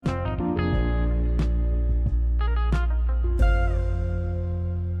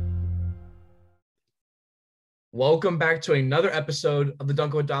Welcome back to another episode of the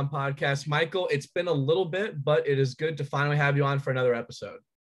Dunkin with Don podcast. Michael, it's been a little bit, but it is good to finally have you on for another episode.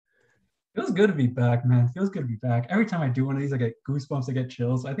 Feels good to be back, man. Feels good to be back. Every time I do one of these, I get goosebumps, I get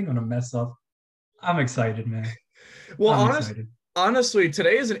chills. I think I'm gonna mess up. I'm excited, man. Well, I'm excited. honestly,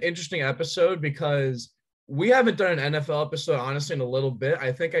 today is an interesting episode because we haven't done an NFL episode, honestly, in a little bit. I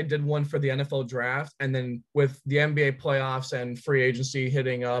think I did one for the NFL draft, and then with the NBA playoffs and free agency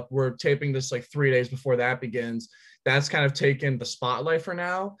hitting up, we're taping this like 3 days before that begins. That's kind of taken the spotlight for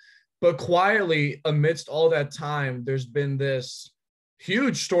now. But quietly, amidst all that time, there's been this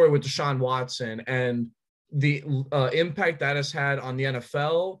huge story with Deshaun Watson and the impact that has had on the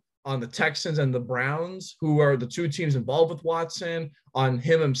NFL, on the Texans and the Browns, who are the two teams involved with Watson, on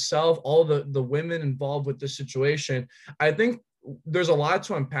him himself, all the women involved with this situation. I think there's a lot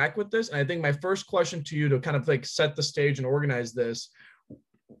to unpack with this. And I think my first question to you to kind of like set the stage and organize this,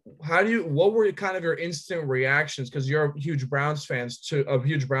 what were kind of your instant reactions? Because you're a huge Browns fan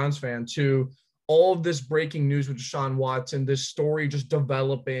to all of this breaking news with Deshaun Watson, this story just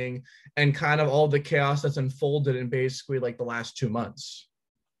developing and kind of all the chaos that's unfolded in basically like the last 2 months.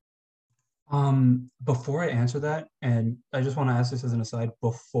 Before I answer that, and I just want to ask this as an aside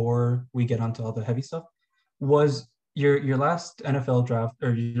before we get onto all the heavy stuff, was your last NFL draft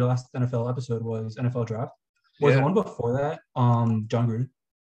or your last NFL episode was NFL draft? Was the one before that John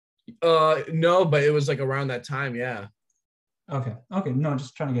Gruden? No, but it was like around that time, yeah. Okay. No,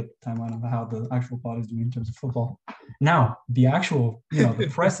 just trying to get the timeline of how the actual pod is doing in terms of football. Now, the actual, the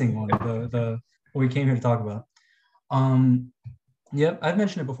pressing one, the what we came here to talk about. Yep, I've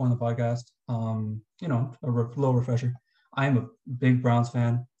mentioned it before on the podcast. Little refresher. I am a big Browns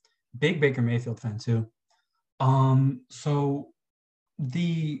fan, big Baker Mayfield fan too. So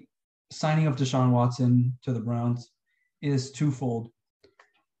the signing of Deshaun Watson to the Browns is twofold.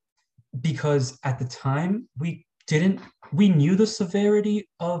 Because at the time we knew the severity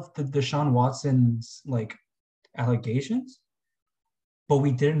of the Deshaun Watson's like allegations, but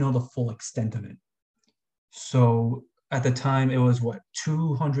we didn't know the full extent of it. So at the time, it was what,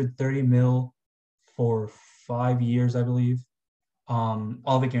 230 mil for 5 years, I believe. All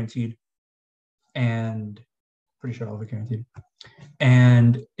of it guaranteed. And pretty sure all of it guaranteed.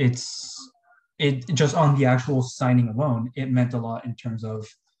 And it just on the actual signing alone, it meant a lot in terms of,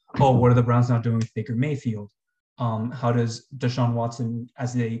 what are the Browns now doing with Baker Mayfield? How does Deshaun Watson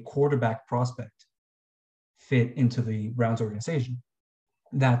as a quarterback prospect fit into the Browns organization?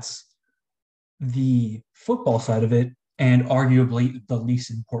 That's the football side of it, and arguably the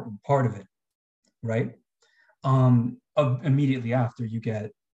least important part of it, right? Immediately after you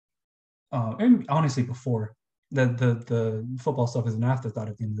get, and honestly before, the football stuff is an afterthought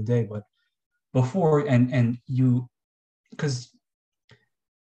at the end of the day, but before and you, because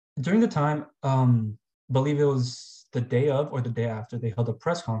during the time, believe it was the day of or the day after, they held a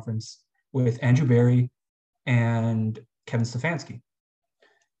press conference with Andrew Berry and Kevin Stefanski,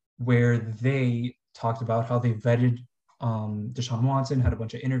 where they talked about how they vetted Deshaun Watson, had a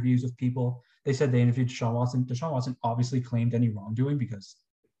bunch of interviews with people. They said they interviewed Deshaun Watson. Deshaun Watson obviously claimed any wrongdoing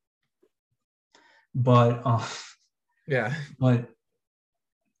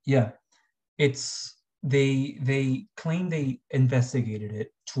they claimed they investigated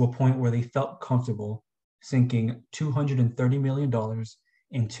it to a point where they felt comfortable sinking $230 million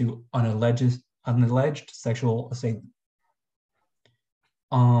into an alleged sexual assailant.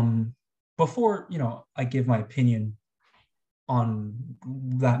 Before, I give my opinion on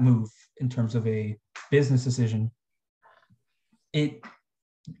that move in terms of a business decision, it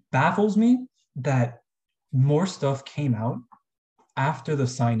baffles me that more stuff came out after the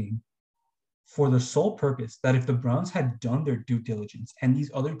signing for the sole purpose that if the Browns had done their due diligence and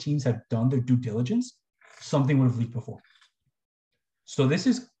these other teams had done their due diligence, something would have leaked before. So this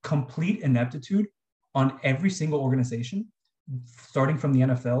is complete ineptitude on every single organization, starting from the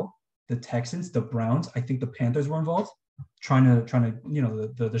NFL, the Texans, the Browns. I think the Panthers were involved, trying to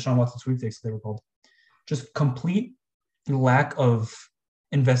the Deshaun Watson sweepstakes, they were called. Just complete lack of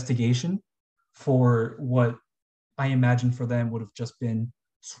investigation for what I imagine for them would have just been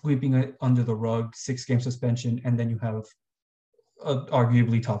sweeping it under the rug, 6-game suspension, and then you have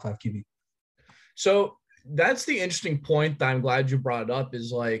arguably top 5 QB. So that's the interesting point that I'm glad you brought up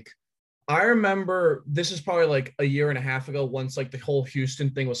is like, I remember this is probably like a year and a half ago, once like the whole Houston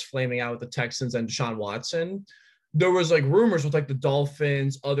thing was flaming out with the Texans and Deshaun Watson. There was like rumors with like the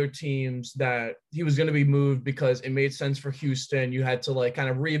Dolphins, other teams, that he was going to be moved because it made sense for Houston. You had to like kind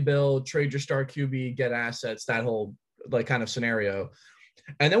of rebuild, trade your star QB, get assets, that whole like kind of scenario.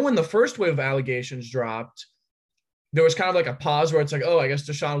 And then when the first wave of allegations dropped, there was kind of like a pause where it's like, oh, I guess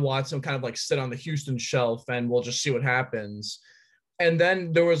Deshaun Watson will kind of like sit on the Houston shelf and we'll just see what happens. And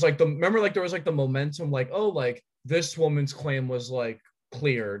then there was like there was like the momentum, like, oh, like this woman's claim was like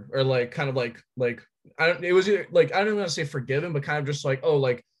cleared, or like kind of like I don't it was like, I don't want to say forgiven, but kind of just like, oh,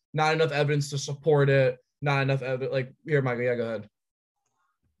 like not enough evidence to support it, not enough evidence. Like, here, Michael, yeah, go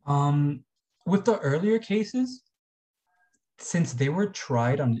ahead. With the earlier cases, since they were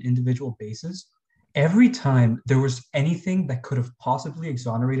tried on an individual basis, every time there was anything that could have possibly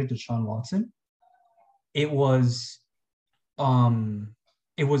exonerated Deshaun Watson, it was um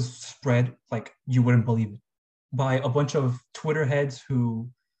it was spread like you wouldn't believe it by a bunch of Twitter heads who,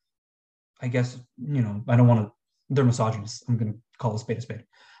 I guess, I don't want to, they're misogynists. I'm gonna call a spade a spade.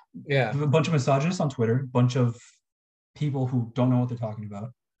 Yeah. A bunch of misogynists on Twitter, a bunch of people who don't know what they're talking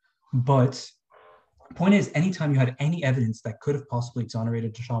about. But point is, anytime you had any evidence that could have possibly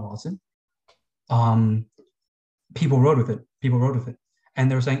exonerated Deshaun Watson, people rode with it. People rode with it. And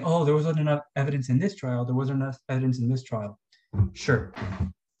they were saying, oh, there wasn't enough evidence in this trial. There wasn't enough evidence in this trial. Sure.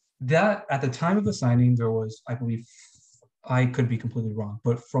 That at the time of the signing, there was, I believe, I could be completely wrong,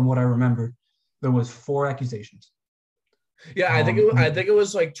 but from what I remember, there was 4 accusations. Yeah, I think it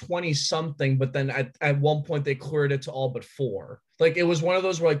was like 20 something, but then at one point they cleared it to all but 4. Like it was one of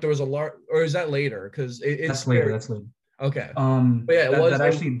those where like there was a large, or is that later? Because it's that's later. That's later. Okay. But yeah,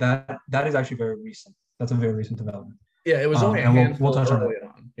 that is actually very recent. That's a very recent development. Yeah, it was only a handful we'll touch early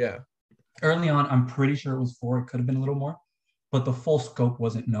on. Yeah. Early on, I'm pretty sure it was 4. It could have been a little more, but the full scope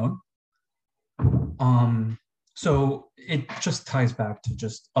wasn't known. So it just ties back to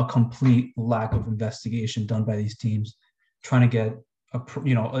just a complete lack of investigation done by these teams, trying to get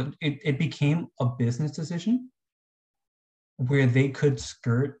it became a business decision where they could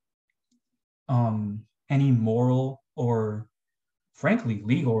skirt any moral or frankly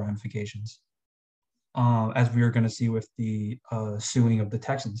legal ramifications, as we are going to see with the suing of the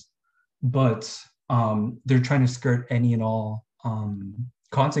Texans. But they're trying to skirt any and all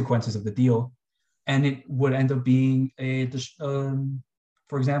consequences of the deal. And it would end up being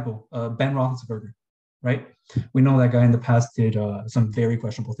for example, Ben Roethlisberger, right? We know that guy in the past did some very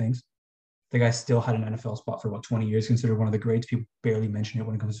questionable things. The guy still had an NFL spot for about 20 years, considered one of the greats. People barely mention it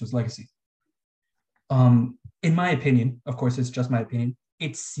when it comes to his legacy. In my opinion, of course, it's just my opinion,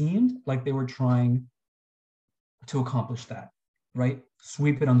 it seemed like they were trying to accomplish that, right?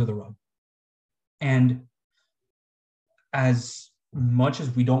 Sweep it under the rug. And as much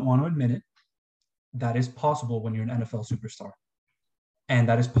as we don't want to admit it, that is possible when you're an NFL superstar. And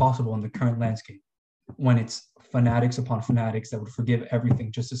that is possible in the current landscape when it's fanatics upon fanatics that would forgive everything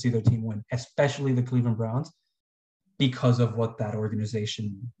just to see their team win, especially the Cleveland Browns, because of what that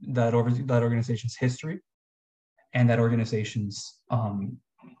organization's history and that organization's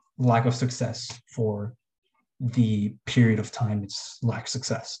lack of success for the period of time it's lacked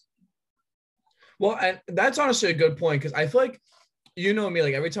success. Well, and that's honestly a good point, because I feel like, you know me,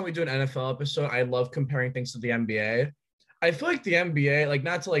 like every time we do an NFL episode, I love comparing things to the NBA. I feel like the NBA, like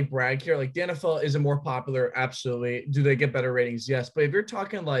not to like brag here, like the NFL is a more popular, absolutely. Do they get better ratings? Yes. But if you're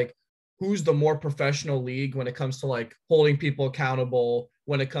talking like who's the more professional league when it comes to like holding people accountable,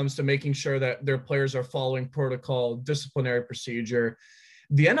 when it comes to making sure that their players are following protocol, disciplinary procedure,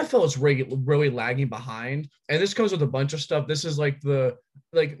 the NFL is really lagging behind. And this comes with a bunch of stuff. This is like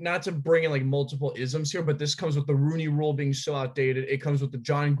not to bring in like multiple isms here, but this comes with the Rooney Rule being so outdated. It comes with the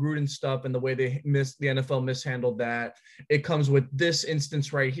John Gruden stuff and the way the NFL mishandled that. It comes with this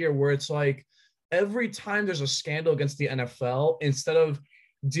instance right here where it's like every time there's a scandal against the NFL, instead of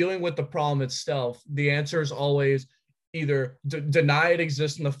dealing with the problem itself, the answer is always either deny it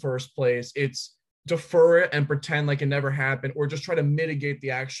exists in the first place, it's defer it and pretend like it never happened, or just try to mitigate the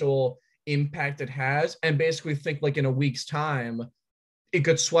actual impact it has and basically think like in a week's time it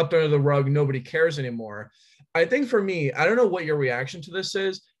gets swept under the rug, nobody cares anymore. I think for me, I don't know what your reaction to this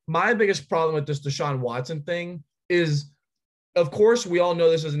is. My biggest problem with this Deshaun Watson thing is, of course, we all know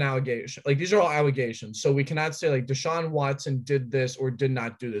this is an allegation. Like these are all allegations. So we cannot say like Deshaun Watson did this or did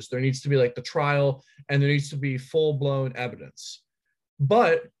not do this. There needs to be like the trial and there needs to be full-blown evidence.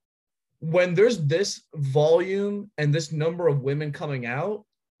 But when there's this volume and this number of women coming out,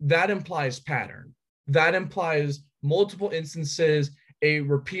 that implies pattern. That implies multiple instances, a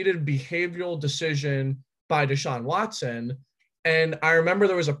repeated behavioral decision by Deshaun Watson. And I remember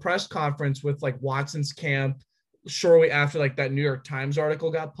there was a press conference with like Watson's camp shortly after like that New York Times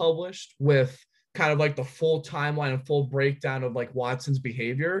article got published with kind of like the full timeline and full breakdown of like Watson's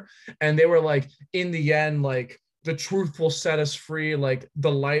behavior. And they were like, in the end, like the truth will set us free. Like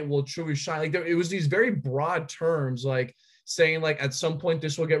the light will truly shine. Like it was these very broad terms, like saying like at some point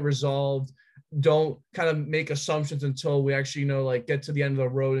this will get resolved. don't kind of make assumptions until we actually, like get to the end of the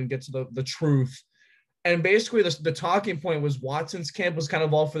road and get to the truth. And basically the talking point was Watson's camp was kind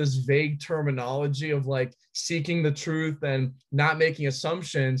of all for this vague terminology of like seeking the truth and not making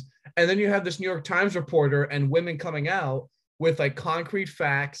assumptions. And then you have this New York Times reporter and women coming out with like concrete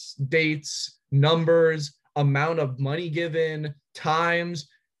facts, dates, numbers, amount of money given, times.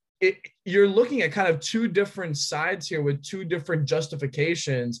 You're looking at kind of two different sides here with two different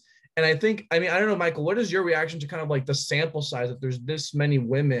justifications. And I don't know, Michael, what is your reaction to kind of like the sample size that there's this many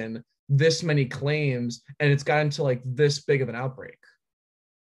women, this many claims, and it's gotten to like this big of an outbreak?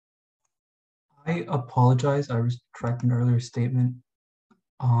 I apologize. I was correct an earlier statement.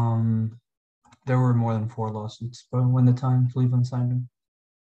 There were more than 4 lawsuits, but when the time Cleveland signed them.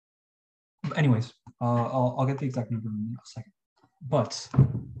 But anyways, I'll get the exact number in a second. But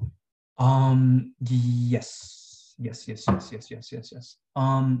yes.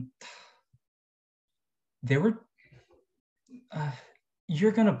 There were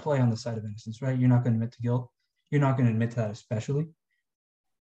you're gonna play on the side of innocence, right? You're not gonna admit to guilt. You're not gonna admit to that, especially.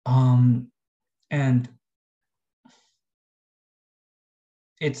 And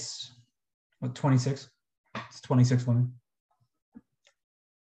it's what, 26? It's 26 women.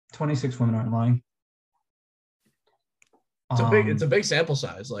 26 women aren't lying. It's a big sample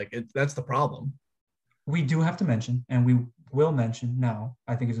size. Like that's the problem. We do have to mention, and we will mention now,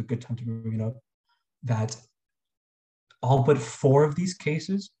 I think is a good time to bring it up, that all but 4 of these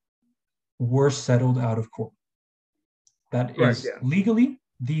cases were settled out of court. That is legally,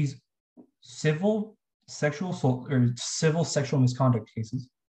 these civil sexual assault or civil sexual misconduct cases,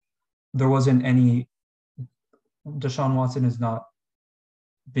 there wasn't any. Deshaun Watson has not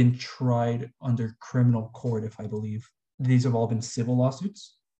been tried under criminal court, if I believe. These have all been civil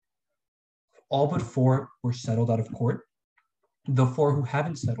lawsuits. All but 4 were settled out of court. The 4 who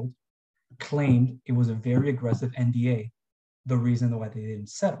haven't settled claimed it was a very aggressive NDA, the reason why they didn't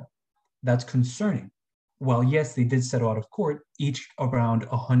settle. That's concerning. Well, yes, they did settle out of court, each around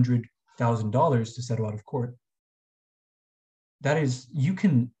 $100,000 to settle out of court. That is, you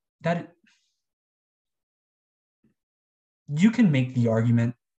can make the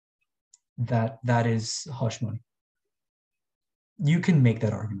argument that that is hush money. You can make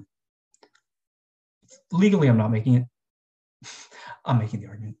that argument. Legally, I'm not making it. I'm making the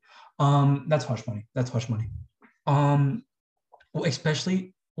argument. That's hush money. That's hush money.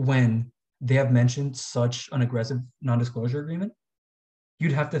 Especially when they have mentioned such an aggressive non-disclosure agreement,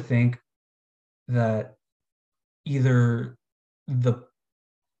 you'd have to think that either the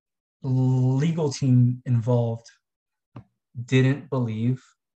legal team involved didn't believe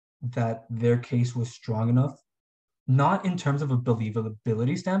that their case was strong enough, not in terms of a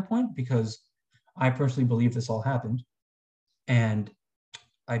believability standpoint, because I personally believe this all happened,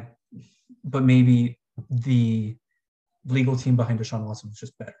 but maybe the legal team behind Deshaun Watson was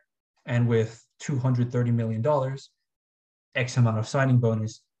just better. And with $230 million, X amount of signing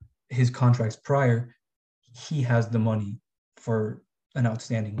bonus, his contracts prior, he has the money for an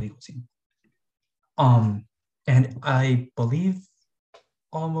outstanding legal team. And I believe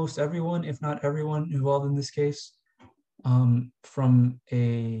almost everyone, if not everyone involved in this case, from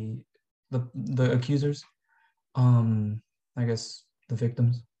the accusers, I guess the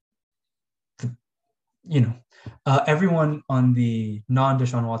victims, everyone on the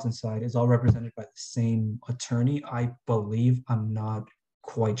non-Deshaun Watson side is all represented by the same attorney, I believe. I'm not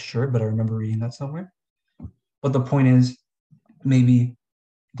quite sure, but I remember reading that somewhere. But the point is, maybe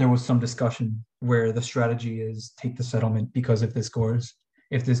there was some discussion where the strategy is take the settlement, because if this goes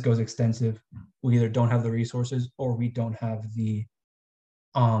extensive, we either don't have the resources or we don't have we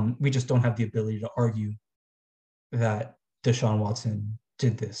just don't have the ability to argue that Deshaun Watson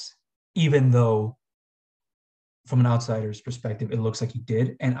did this, even though from an outsider's perspective, it looks like he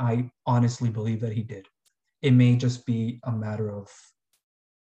did. And I honestly believe that he did. It may just be a matter of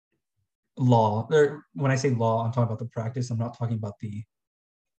law. When I say law, I'm talking about the practice. I'm not talking about the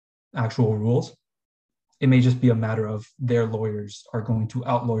actual rules. It may just be a matter of their lawyers are going to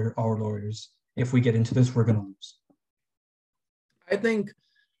outlawyer our lawyers. If we get into this, we're going to lose. I think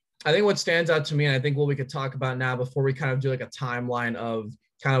what stands out to me, and I think what we could talk about now before we kind of do like a timeline of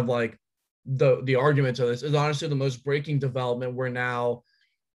kind of like the arguments of this, is honestly the most breaking development where now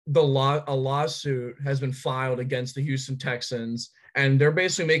a lawsuit has been filed against the Houston Texans, and they're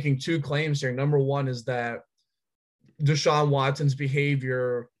basically making 2 claims here. Number one is that Deshaun Watson's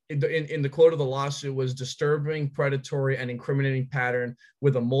behavior in the quote of the lawsuit was disturbing, predatory, and incriminating pattern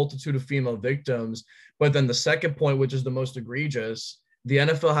with a multitude of female victims. But then the second point, which is the most egregious, the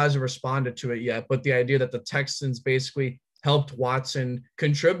NFL hasn't responded to it yet, but the idea that the Texans basically helped Watson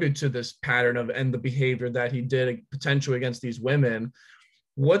contribute to this pattern of and the behavior that he did potentially against these women.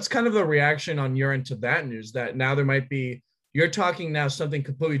 What's kind of the reaction on your end to that news, that now there might be, you're talking now something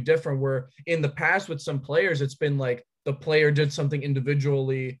completely different, where in the past with some players, it's been like the player did something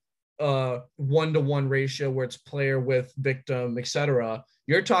individually, 1-to-1 ratio where it's player with victim, etc.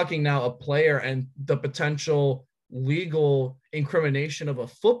 You're talking now a player and the potential legal incrimination of a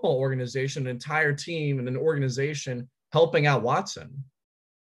football organization, an entire team and an organization helping out Watson.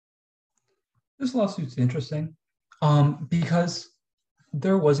 This lawsuit's interesting because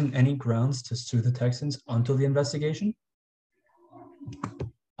there wasn't any grounds to sue the Texans until the investigation.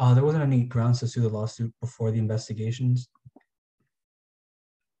 There wasn't any grounds to sue the lawsuit before the investigations,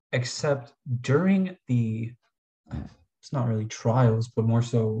 except during the, it's not really trials, but more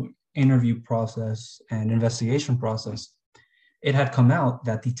so interview process and investigation process. It had come out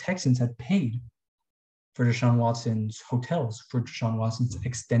that the Texans had paid for Deshaun Watson's hotels, for Deshaun Watson's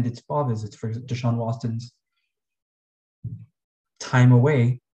extended spa visits, for Deshaun Watson's time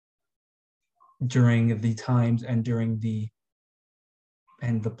away during the times and during the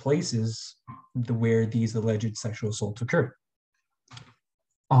places where these alleged sexual assaults occurred.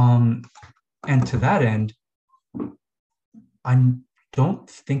 And to that end, I don't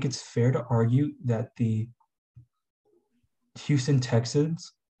think it's fair to argue that the Houston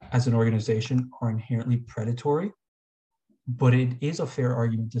Texans as an organization are inherently predatory, but it is a fair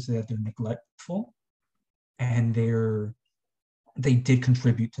argument to say that they're neglectful and they did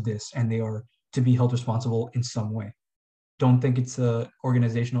contribute to this and they are to be held responsible in some way. Don't think it's an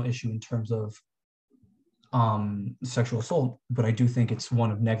organizational issue in terms of sexual assault, but I do think it's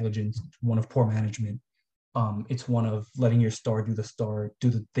one of negligence, one of poor management. It's one of letting your star do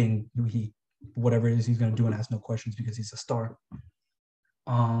the thing whatever it is he's going to do and ask no questions because he's a star.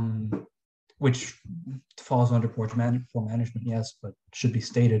 Which falls under poor management, yes, but should be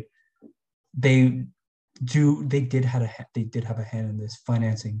stated. They did have a hand in this,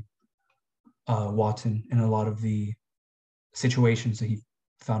 financing Watson in a lot of the situations that he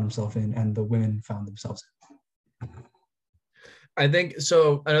found himself in and the women found themselves in. I think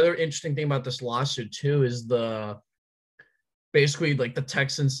so. Another interesting thing about this lawsuit too is basically like the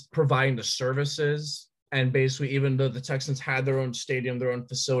Texans providing the services, and basically even though the Texans had their own stadium, their own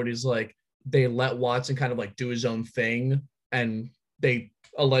facilities, like they let Watson kind of like do his own thing, and they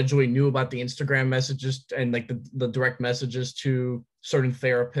allegedly knew about the Instagram messages and like the direct messages to certain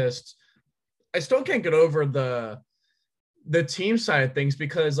therapists. I still can't get over the team side of things,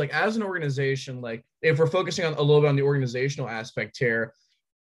 because like as an organization, like if we're focusing on a little bit on the organizational aspect here,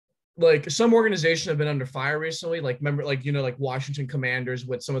 like some organizations have been under fire recently, like remember, like, you know, like Washington Commanders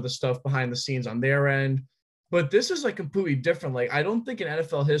with some of the stuff behind the scenes on their end. But this is like completely different. Like I don't think in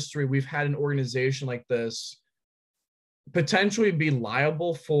NFL history we've had an organization like this potentially be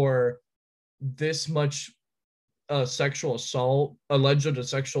liable for this much sexual assault, alleged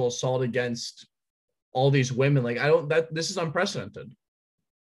sexual assault against all these women. Like this is unprecedented.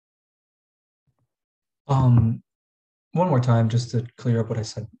 One more time, just to clear up what I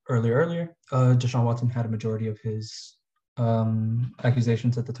said earlier. Deshaun Watson had a majority of his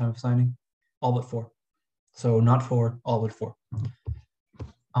accusations at the time of signing, all but 4. So not 4, all but 4.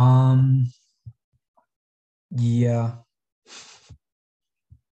 Yeah.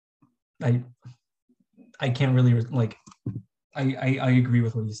 I can't really like. I agree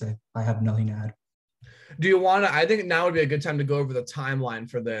with what you say. I have nothing to add. Do you want to? I think now would be a good time to go over the timeline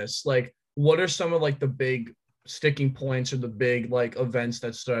for this. Like, what are some of like the big sticking points or the big like events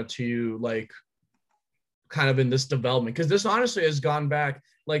that stood out to you, like kind of in this development? Because this honestly has gone back,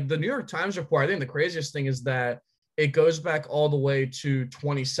 like the New York Times report. I think the craziest thing is that it goes back all the way to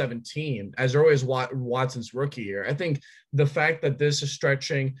 2017, as early as Watson's rookie year. I think the fact that this is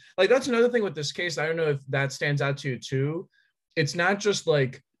stretching, like that's another thing with this case. I don't know if that stands out to you too. It's not just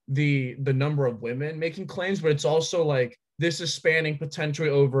like the number of women making claims, but it's also like this is spanning potentially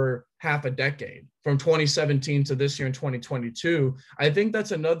over half a decade, from 2017 to this year in 2022. I think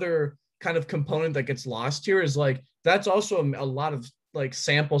that's another kind of component that gets lost here, is like that's also a lot of like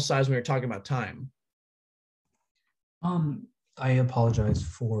sample size when you're talking about time. I apologize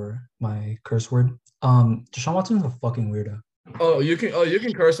for my curse word. Deshaun Watson is a fucking weirdo. You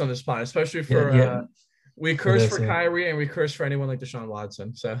can curse on this pod, especially for we curse for Kyrie and we curse for anyone like Deshaun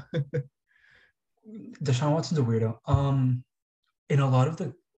Watson. So Deshaun Watson's a weirdo. In a lot of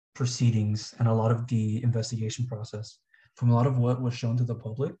the proceedings and a lot of the investigation process, from a lot of what was shown to the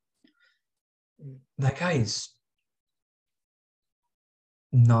public, that guy is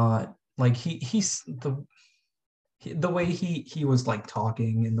not like he's the way he was like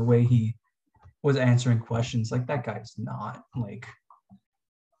talking and the way he was answering questions. Like, that guy's not like,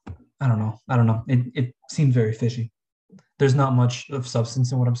 I don't know. It seems very fishy. There's not much of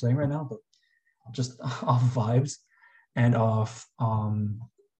substance in what I'm saying right now, but just off vibes and off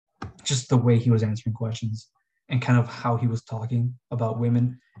just the way he was answering questions and kind of how he was talking about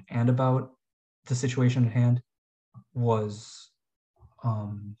women and about the situation at hand was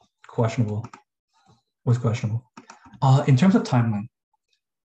questionable. In terms of timeline,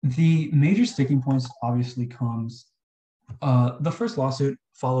 the major sticking points obviously comes the first lawsuit,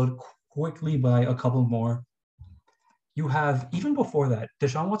 followed quickly by a couple more. You have, even before that,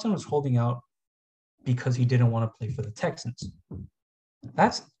 Deshaun Watson was holding out because he didn't want to play for the Texans.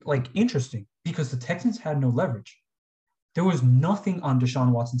 That's like interesting because the Texans had no leverage. There was nothing on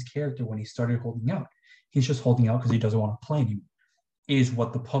Deshaun Watson's character when he started holding out. He's just holding out because he doesn't want to play anymore, is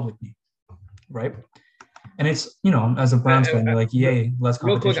what the public need, right? And it's, as a Browns fan, you're like, yay, less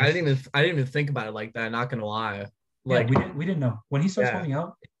competition. Real quick, I didn't even think about it like that. Not gonna lie. Like, yeah, we didn't know when he starts holding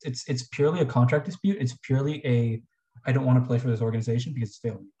out. It's purely a contract dispute. It's purely I don't want to play for this organization because it's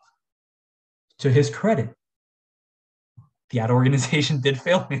failing. To his credit, the ad organization did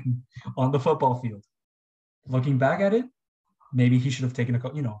fail him on the football field. Looking back at it, maybe he should have taken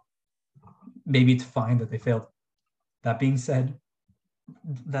maybe it's fine that they failed. That being said,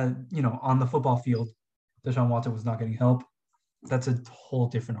 that, on the football field, Deshaun Watson was not getting help. That's a whole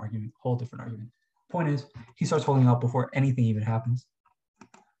different argument. Point is, he starts holding out before anything even happens.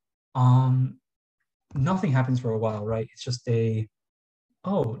 Nothing happens for a while, right? It's just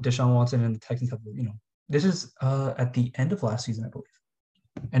Deshaun Watson and the Texans have, this is at the end of last season, I believe.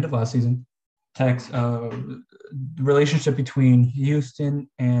 End of last season. The relationship between Houston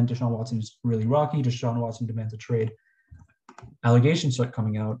and Deshaun Watson is really rocky. Deshaun Watson demands a trade. Allegations start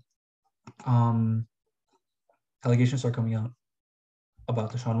coming out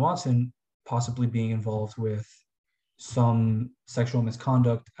about Deshaun Watson possibly being involved with some sexual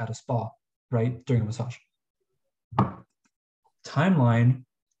misconduct at a spa, right? During a massage. Timeline,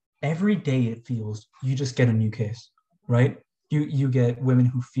 every day it feels you just get a new case, right? You get women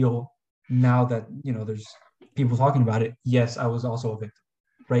who feel now that, there's people talking about it. Yes, I was also a victim,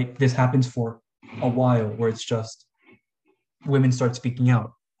 right? This happens for a while where it's just women start speaking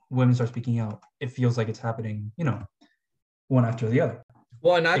out. It feels like it's happening, one after the other.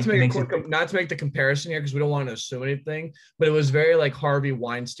 Well, not to make the comparison here because we don't want to assume anything, but it was very like Harvey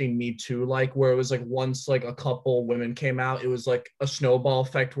Weinstein, Me Too, like where it was like once like a couple women came out, it was like a snowball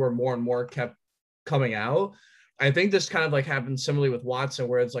effect where more and more kept coming out. I think this kind of like happened similarly with Watson,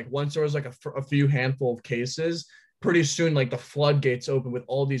 where it's like once there was like a few handful of cases, pretty soon like the floodgates open with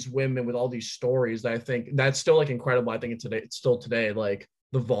all these women with all these stories. That I think that's still like incredible. I think it's still today like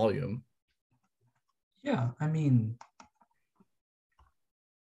the volume. Yeah, I mean,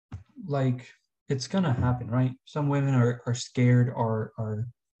 like, it's gonna happen, right? Some women are scared, are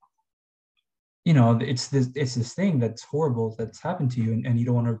it's this thing that's horrible that's happened to you, and you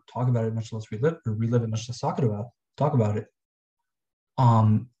don't want to talk about it, much less relive it, much less talk about it.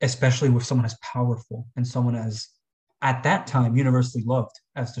 Especially with someone as powerful and someone as, at that time, universally loved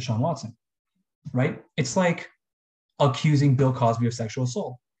as Deshaun Watson, right? It's like accusing Bill Cosby of sexual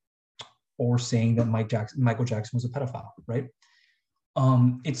assault or saying that Michael Jackson was a pedophile, right?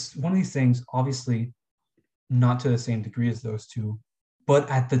 It's one of these things, obviously not to the same degree as those two, but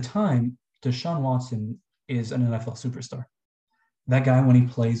at the time, Deshaun Watson is an NFL superstar. That guy, when he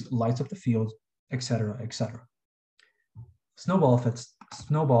plays, lights up the field, etc., etc. Snowball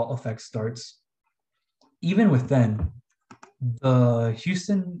effect starts. Even with then, the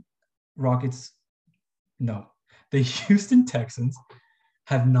Houston Texans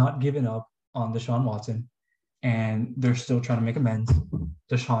have not given up on Deshaun Watson, and they're still trying to make amends.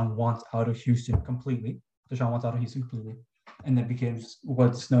 Deshaun wants out of Houston completely. And that becomes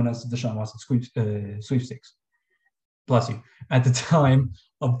what's known as the Deshaun Watson sweepstakes. Bless you. At the time,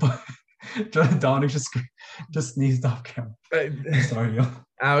 Dominic just sneezed off camera. I'm sorry, yo.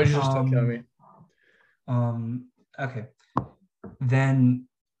 I was just coming. Okay. Then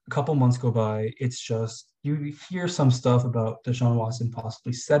a couple months go by. It's just you hear some stuff about Deshaun Watson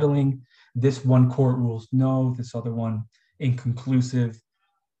possibly settling. This one court rules no. This other one inconclusive.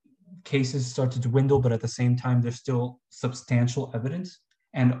 Cases start to dwindle, but at the same time, there's still substantial evidence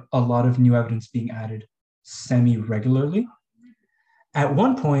and a lot of new evidence being added semi-regularly. At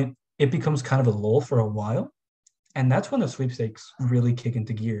one point, it becomes kind of a lull for a while, and that's when the sweepstakes really kick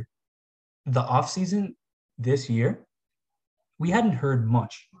into gear. The offseason this year, we hadn't heard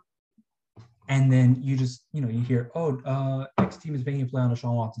much. And then you just, you hear, X team is making a play on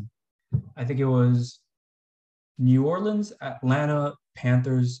Deshaun Watson. I think it was New Orleans, Atlanta,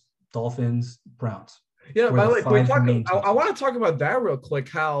 Panthers, Dolphins, Browns. Yeah, Were by the the way, five main teams. I want to talk about that real quick.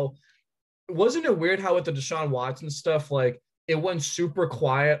 How wasn't it weird how with the Deshaun Watson stuff, like it went super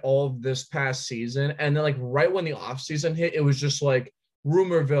quiet all of this past season, and then like right when the offseason hit, it was just like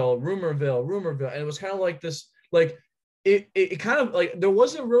Rumorville, and it was kind of like this, like it kind of like there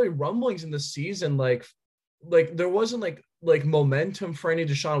wasn't really rumblings in the season, like there wasn't like momentum for any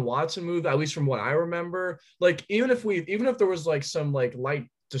Deshaun Watson move, at least from what I remember. Like even if there was like some like light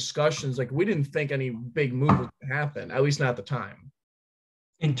discussions, like we didn't think any big move would happen, at least not at the time.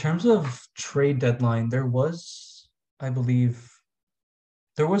 In terms of trade deadline, there was, I believe,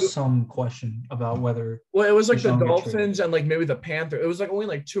 there was some question about whether Well, it was like the Deshaun get traded. Dolphins and like maybe the Panthers. It was like only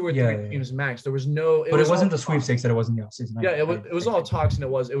like two or Yeah, three yeah, yeah. teams max. There was no. But it Was all wasn't the talk. sweepstakes that it was in the offseason. Yeah, it was. I It was all talks and it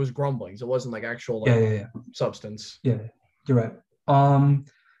was grumblings. It wasn't like actual yeah, like yeah, yeah. substance. Yeah, you're right.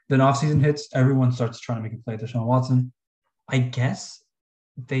 Then offseason hits, everyone starts trying to make a play at Deshaun Watson. I guess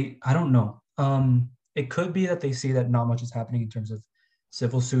I don't know. It could be that they see that not much is happening in terms of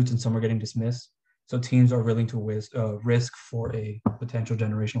civil suits and some are getting dismissed. So teams are willing to risk for a potential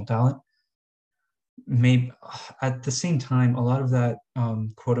generational talent. Maybe at the same time, a lot of that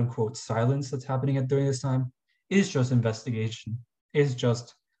quote unquote silence that's happening during this time is just investigation, is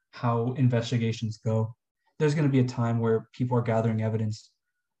just how investigations go. There's going to be a time where people are gathering evidence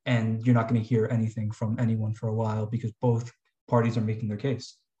and you're not going to hear anything from anyone for a while because both parties are making their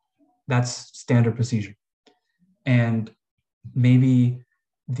case. That's standard procedure. And maybe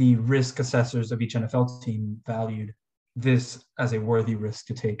the risk assessors of each NFL team valued this as a worthy risk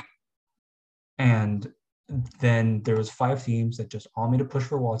to take. And then there was 5 teams that just all made a push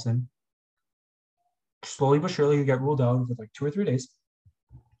for Watson. Slowly but surely, he got ruled out with like 2 or 3 days.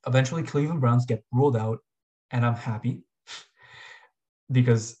 Eventually, Cleveland Browns get ruled out, and I'm happy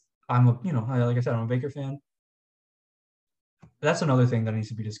because like I said, I'm a Baker fan. That's another thing that needs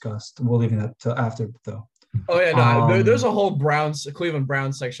to be discussed. We're leaving that to after, though. Oh yeah, no, there's a whole Cleveland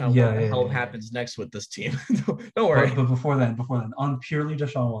Browns section on what the hell happens next with this team. Don't worry. But before then, on purely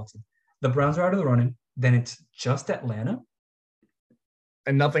Deshaun Watson, the Browns are out of the running. Then it's just Atlanta,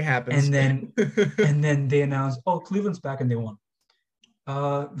 and nothing happens. And then they announce, oh, Cleveland's back, and they won.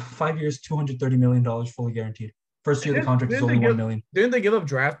 5 years, $230 million, fully guaranteed. First year of the contract is only $1 million. Didn't they give up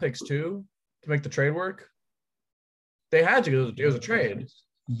draft picks too to make the trade work? They had to. It was a trade.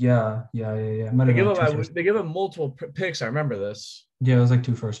 Yeah. They give up multiple picks. I remember this. Yeah, it was like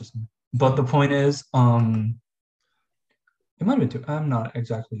 2 firsts or something. But the point is, it might have been 2. I'm not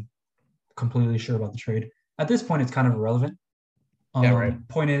exactly completely sure about the trade. At this point, it's kind of irrelevant. Yeah, right.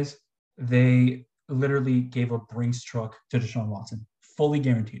 Point is, they literally gave a Brinks truck to Deshaun Watson, fully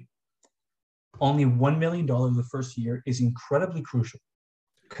guaranteed. Only $1 million the first year is incredibly crucial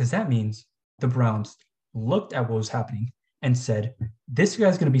because that means the Browns looked at what was happening and said, this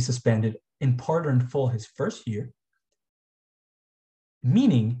guy's going to be suspended in part or in full his first year,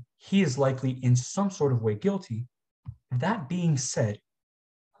 meaning he is likely in some sort of way guilty. That being said,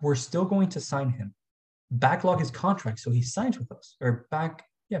 we're still going to sign him, backlog his contract so he signs with us,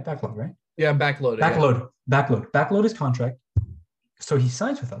 backlog, right? Yeah, backload his contract so he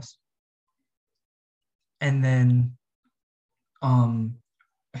signs with us. And then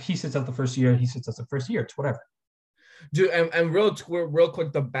he sits out the first year, it's whatever. Dude, and real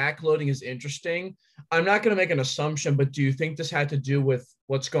quick, the backloading is interesting. I'm not going to make an assumption, but do you think this had to do with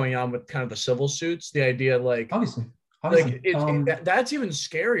what's going on with kind of the civil suits? The idea, like, obviously. Like that's even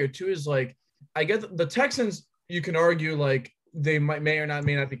scarier too. Is like, I get the Texans. You can argue like they may or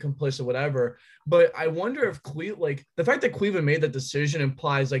may not be complicit, whatever. But I wonder if like the fact that Cleveland made that decision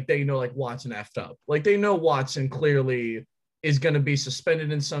implies like they know like Watson effed up. Like they know Watson clearly is going to be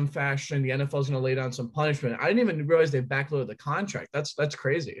suspended in some fashion. The NFL is going to lay down some punishment. I didn't even realize they backloaded the contract. That's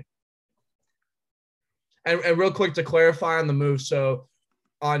crazy. And real quick to clarify on the move. So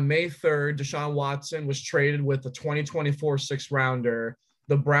on May 3rd, Deshaun Watson was traded with the 2024 6th rounder.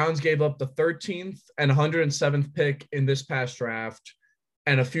 The Browns gave up the 13th and 107th pick in this past draft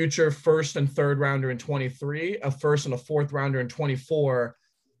and a future 1st and 3rd rounder in 23, a 1st and a 4th rounder in 24,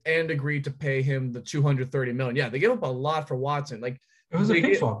 and agreed to pay him the $230 million. Yeah, they gave up a lot for Watson. Like it was a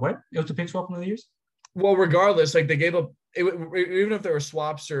pick swap, right? It was a pick swap in the years? Well, regardless, like they gave up even if there were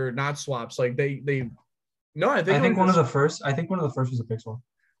swaps or not swaps, like I think one of the first was a pick swap.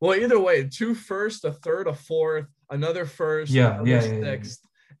 Well, either way, 2 firsts, a 3rd, a 4th, another 1st, 6th,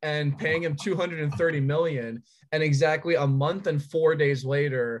 and paying him $230 million. And exactly a month and 4 days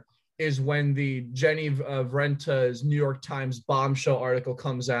later is when the Jenny Vrenta's New York Times bombshell article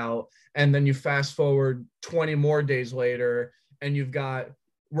comes out. And then you fast forward 20 more days later, and you've got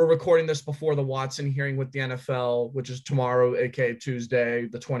we're recording this before the Watson hearing with the NFL, which is tomorrow, aka Tuesday,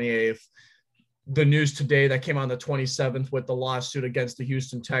 the 28th. The news today that came on the 27th with the lawsuit against the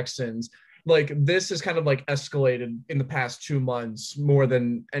Houston Texans. Like, this has kind of like escalated in the past 2 months more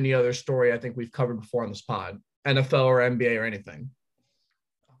than any other story I think we've covered before on this pod, NFL or NBA or anything.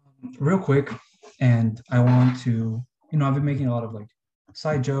 Real quick, and I want to, I've been making a lot of like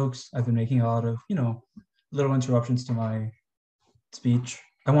side jokes. I've been making a lot of, little interruptions to my speech.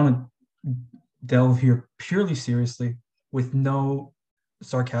 I want to delve here purely seriously with no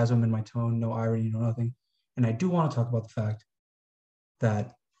sarcasm in my tone, no irony, no nothing. And I do want to talk about the fact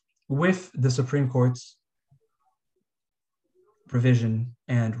that with the Supreme Court's revision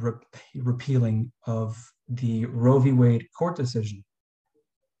and repealing of the Roe v. Wade court decision,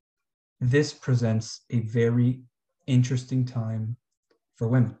 this presents a very interesting time for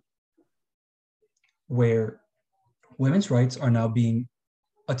women, where women's rights are now being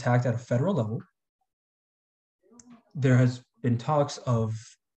attacked at a federal level. There has been talks of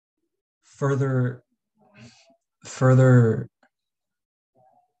further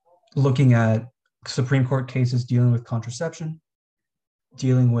looking at Supreme Court cases dealing with contraception,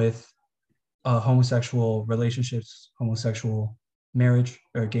 dealing with homosexual relationships, homosexual marriage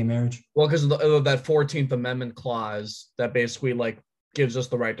or gay marriage. Well, because of that 14th Amendment clause that basically like gives us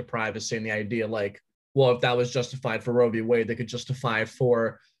the right to privacy, and the idea like, well, if that was justified for Roe v. Wade, they could justify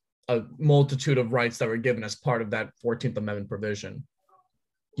for a multitude of rights that were given as part of that 14th Amendment provision.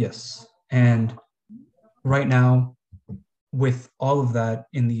 Yes. And right now, with all of that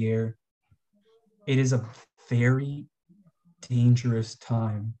in the air, it is a very dangerous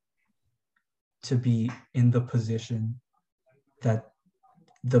time to be in the position that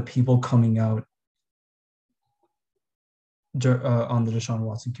the people coming out on the Deshaun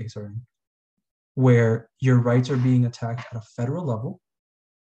Watson case are in, where your rights are being attacked at a federal level,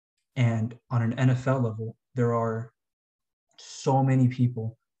 and on an NFL level, there are so many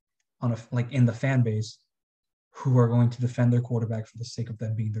people in the fan base who are going to defend their quarterback for the sake of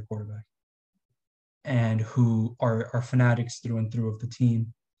them being their quarterback, and who are fanatics through and through of the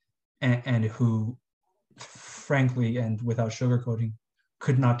team, and who, frankly, and without sugarcoating,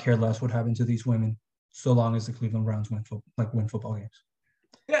 could not care less what happened to these women so long as the Cleveland Browns win football games.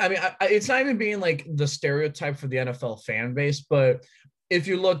 Yeah, I mean, it's not even being like the stereotype for the NFL fan base, but if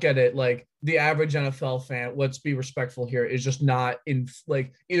you look at it, like the average NFL fan, let's be respectful here, is just not in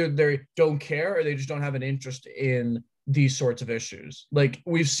like either they don't care or they just don't have an interest in these sorts of issues. Like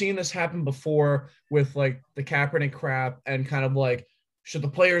we've seen this happen before with like the Kaepernick crap and kind of like, should the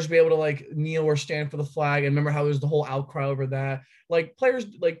players be able to like kneel or stand for the flag? And remember how there was the whole outcry over that? Like players,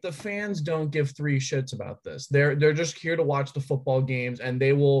 like the fans don't give three shits about this. They're just here to watch the football games, and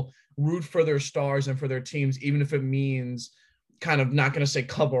they will root for their stars and for their teams, even if it means kind of, not going to say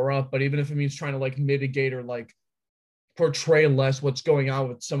cover up, but even if it means trying to like mitigate or like portray less what's going on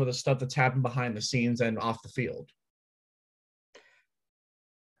with some of the stuff that's happened behind the scenes and off the field.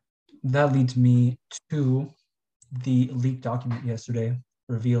 That leads me to the leaked document yesterday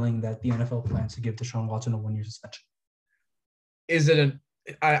revealing that the NFL plans to give Deshaun Watson a 1-year suspension. Is it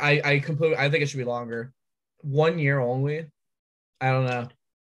I think it should be longer. 1 year only? I don't know.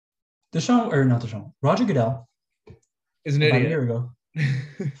 Roger Goodell is an idiot. A year ago.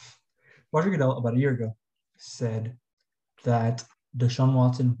 Roger Goodell, about a year ago, said that Deshaun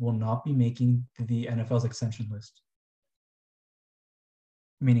Watson will not be making the NFL's exemption list.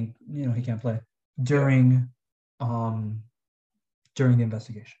 Meaning, he can't play during the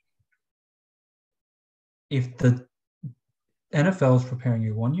investigation. If the NFL is preparing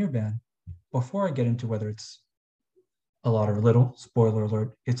a 1-year ban, before I get into whether it's a lot or a little, spoiler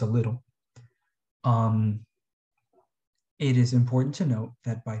alert, it's a little. It is important to note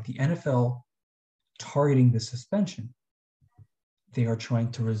that by the NFL targeting the suspension, they are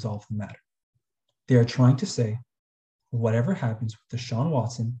trying to resolve the matter. They are trying to say, whatever happens with Deshaun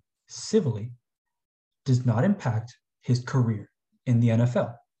Watson civilly does not impact his career in the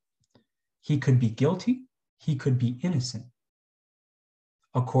NFL. He could be guilty, he could be innocent,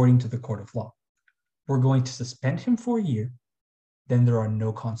 according to the court of law. We're going to suspend him for a year, then there are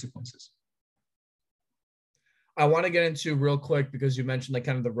no consequences. I want to get into real quick, because you mentioned like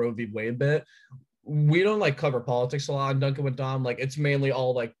kind of the Roe v. Wade bit. We don't like cover politics a lot on Dunkin with Dom. Like it's mainly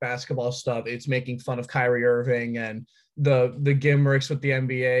all like basketball stuff. It's making fun of Kyrie Irving and the gimmicks with the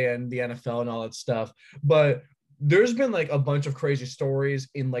NBA and the NFL and all that stuff. But there's been like a bunch of crazy stories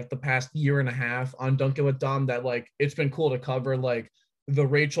in like the past year and a half on Dunkin with Dom that like it's been cool to cover, like the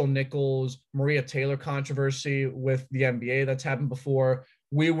Rachel Nichols, Maria Taylor controversy with the NBA that's happened before.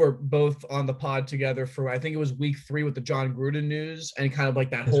 we were both on the pod together for, I think it was week 3 with the John Gruden news and kind of like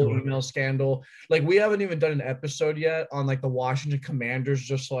that Yes, whole sure. email scandal. Like we haven't even done an episode yet on like the Washington Commanders,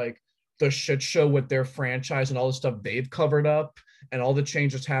 just like the shit show with their franchise and all the stuff they've covered up and all the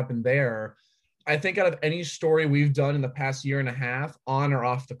changes happened there. I think out of any story we've done in the past year and a half, on or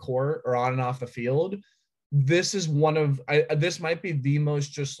off the court or on and off the field, this is one of this might be the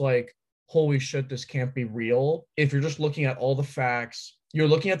most just like, holy shit, this can't be real. If you're just looking at all the facts, you're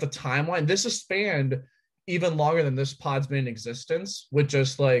looking at the timeline. This has spanned even longer than this pod's been in existence. With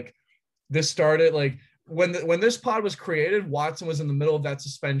just like this started like when this pod was created, Watson was in the middle of that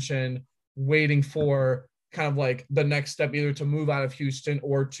suspension, waiting for kind of like the next step, either to move out of Houston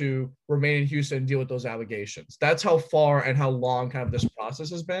or to remain in Houston and deal with those allegations. That's how far and how long kind of this process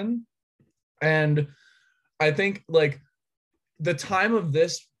has been. And I think like the time of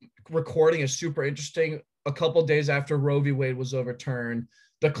this recording is super interesting. A couple days after Roe v. Wade was overturned,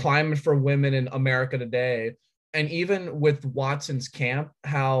 the climate for women in America today, and even with Watson's camp,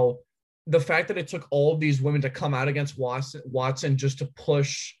 how the fact that it took all of these women to come out against Watson just to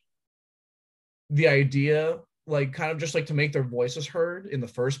push the idea, like kind of just like to make their voices heard in the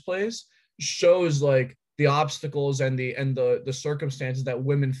first place, shows like the obstacles and the circumstances that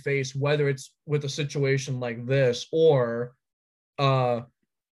women face, whether it's with a situation like this or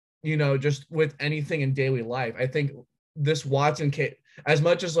just with anything in daily life. I think this Watson case, as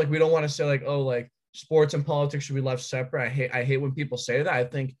much as like we don't want to say like, oh, like sports and politics should be left separate. I hate when people say that. I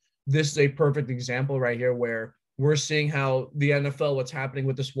think this is a perfect example right here where we're seeing how the NFL, what's happening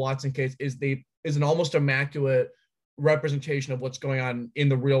with this Watson case is an almost immaculate representation of what's going on in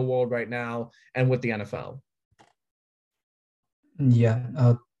the real world right now and with the NFL.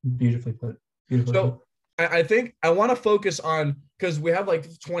 Yeah, beautifully put. Beautifully put. So I think I want to focus on, because we have like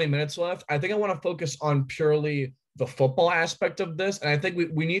 20 minutes left. I think I want to focus on purely the football aspect of this. And I think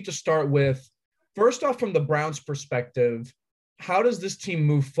we need to start with, first off, from the Browns perspective, how does this team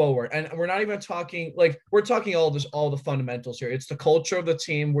move forward? And we're not even talking like, we're talking all the fundamentals here. It's the culture of the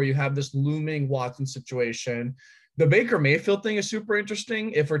team where you have this looming Watson situation. The Baker Mayfield thing is super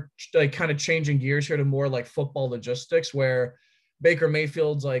interesting if we're like kind of changing gears here to more like football logistics, where Baker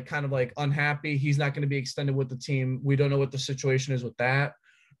Mayfield's like kind of like unhappy. He's not going to be extended with the team. We don't know what the situation is with that.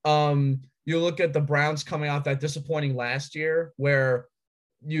 You look at the Browns coming off that disappointing last year where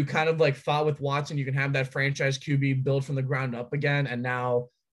you kind of like fought with Watson. You can have that franchise QB build from the ground up again. And now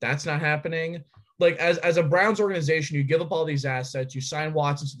that's not happening. Like as a Browns organization, you give up all these assets, you sign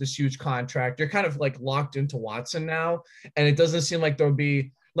Watson to this huge contract. You're kind of like locked into Watson now. And it doesn't seem like there'll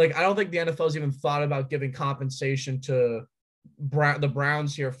be like, I don't think the NFL's even thought about giving compensation to the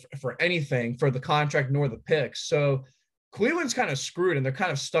Browns here for anything, for the contract nor the picks. So Cleveland's kind of screwed and they're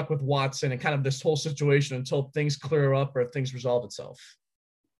kind of stuck with Watson and kind of this whole situation until things clear up or things resolve itself.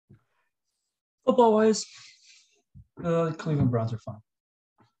 Football wise, the Cleveland Browns are fine.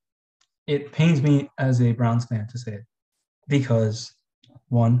 It pains me as a Browns fan to say it because,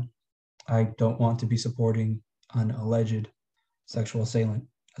 one, I don't want to be supporting an alleged sexual assailant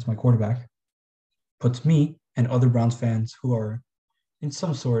as my quarterback. Puts me and other Browns fans who are in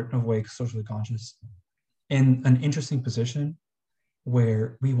some sort of way socially conscious in an interesting position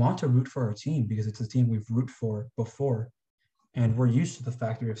where we want to root for our team because it's a team we've rooted for before. And we're used to the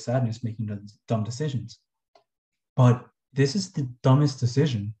factory of sadness making dumb decisions. But this is the dumbest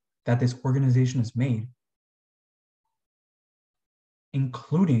decision that this organization has made,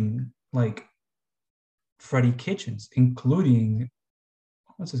 including like Freddie Kitchens, including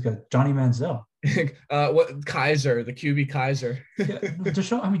what's this guy, Johnny Manziel. What Kaiser, the QB Kaiser. Yeah,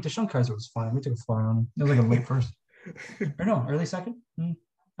 Deshaun Kaiser was fine. We took a flyer on him. It was like a late first, or no, early second.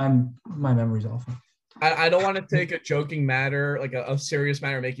 My memory's awful. I don't want to take a joking matter, like a serious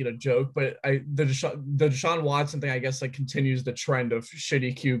matter, make it a joke, but the Deshaun Watson thing, I guess, like continues the trend of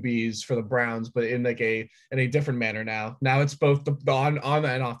shitty QBs for the Browns, but in like in a different manner now. Now it's both the on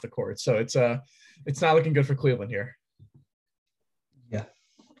and off the court, so it's not looking good for Cleveland here. Yeah.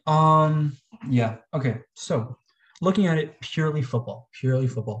 Yeah. Okay. So, looking at it purely football, purely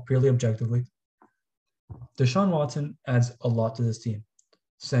objectively, Deshaun Watson adds a lot to this team.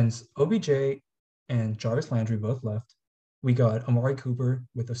 Since OBJ and Jarvis Landry both left, we got Amari Cooper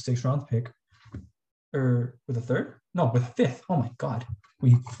with a 6th-round pick, or with a 3rd? No, with a 5th. Oh my God,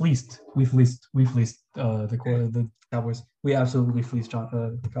 we fleeced the Cowboys. We absolutely fleeced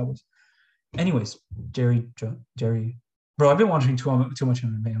the Cowboys. Anyways, Jerry, bro, I've been watching too much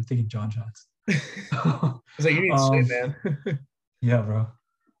MMA. I'm thinking John shots. It's like you need to say, man. Yeah, bro.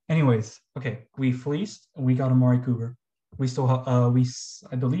 Anyways, okay, we fleeced. We got Amari Cooper. We still I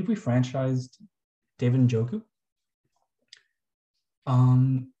believe we franchised David Njoku.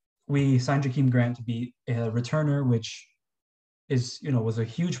 We signed Jakeem Grant to be a returner, which was a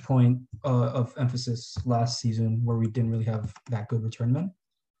huge point of emphasis last season where we didn't really have that good return men.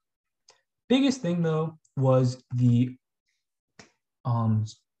 Biggest thing though was the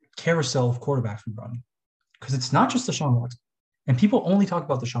carousel of quarterbacks we brought in, because it's not just Deshaun Watson, and people only talk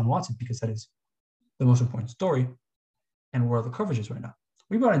about Deshaun Watson because that is the most important story and where the coverage is right now.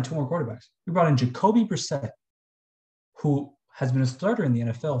 We brought in 2 more quarterbacks. We brought in Jacoby Brissett, who has been a starter in the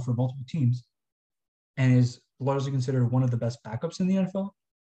NFL for multiple teams and is largely considered one of the best backups in the NFL.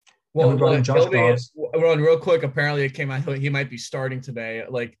 Well, and we brought in Josh Dobbs. Real quick, apparently it came out he might be starting today.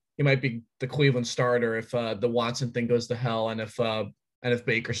 Like, he might be the Cleveland starter if the Watson thing goes to hell, and if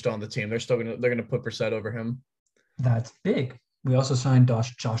Baker's still on the team, they're gonna put Brissett over him. That's big. We also signed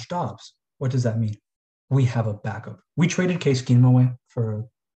Josh Dobbs. What does that mean? We have a backup. We traded Case Keenum away for a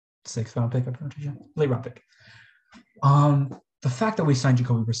 6th round pick, late round pick. The fact that we signed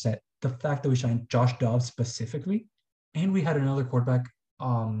Jacoby Brissett, the fact that we signed Josh Dobbs specifically, and we had another quarterback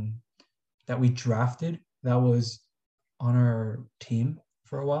that we drafted that was on our team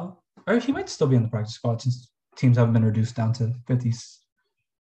for a while. Or he might still be on the practice squad since teams haven't been reduced down to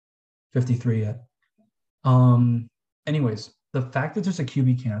 53 yet. Anyways, the fact that there's a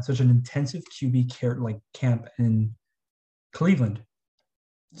QB camp, such an intensive QB camp in Cleveland,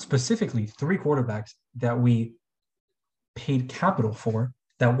 specifically 3 quarterbacks that we paid capital for,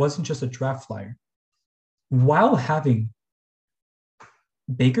 that wasn't just a draft flyer, while having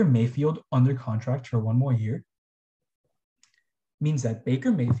Baker Mayfield under contract for 1 more year, means that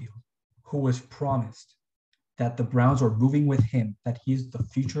Baker Mayfield, who was promised that the Browns were moving with him, that he's the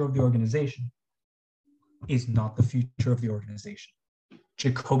future of the organization, is not the future of the organization.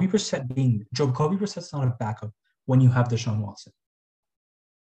 Jacoby Brissett's not a backup when you have Deshaun Watson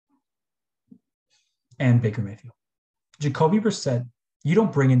and Baker Mayfield. Jacoby Brissett, you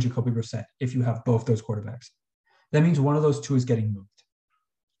don't bring in Jacoby Brissett if you have both those quarterbacks. That means one of those 2 is getting moved.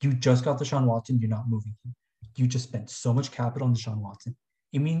 You just got Deshaun Watson, you're not moving him. You just spent so much capital on Deshaun Watson.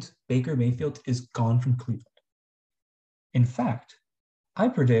 It means Baker Mayfield is gone from Cleveland. In fact, I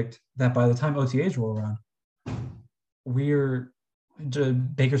predict that by the time OTAs roll around,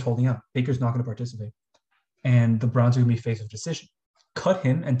 Baker's holding out. Baker's not going to participate. And the Browns are going to be faced with a decision. Cut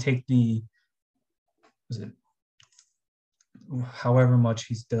him and take however much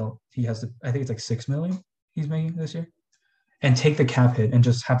he has I think it's like $6 million he's making this year, and take the cap hit and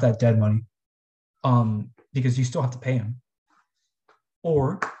just have that dead money, because you still have to pay him,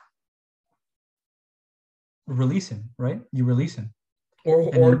 or release him, right? You release him,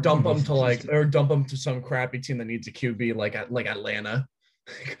 or dump him to some crappy team that needs a QB like Atlanta.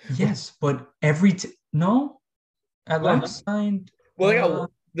 Yes, but Atlanta signed.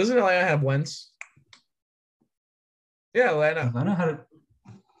 Well, doesn't Atlanta have Wentz? Yeah, Atlanta had it.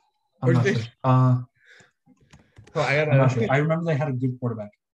 I'm not sure. I'm not sure. I remember they had a good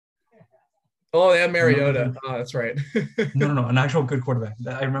quarterback. Oh, they had Mariota. Oh, that's right. No, an actual good quarterback.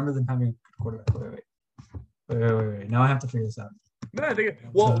 I remember them having a good quarterback. Wait. Now I have to figure this out. No, I think.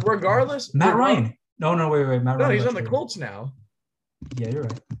 Regardless, Matt Ryan. No, wait. Matt Ryan. No, he's on the Colts now. Yeah, you're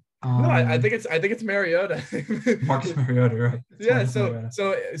right. No, I think it's Mariota. Marcus Mariota, right? Yeah.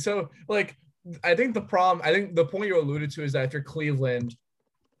 So like, I think the point you alluded to is that if you're Cleveland,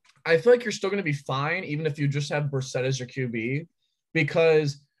 I feel like you're still going to be fine, even if you just have Brissett as your QB,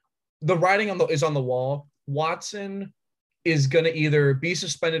 because the writing is on the wall. Watson is going to either be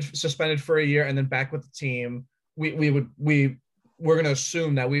suspended for a year and then back with the team. We're going to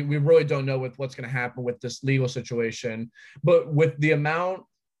assume that we really don't know what's going to happen with this legal situation, but with the amount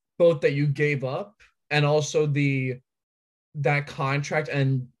both that you gave up and also that contract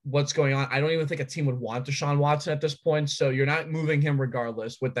and what's going on, I don't even think a team would want Deshaun Watson at this point. So you're not moving him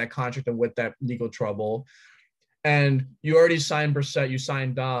regardless with that contract and with that legal trouble. And you already signed Brissett, you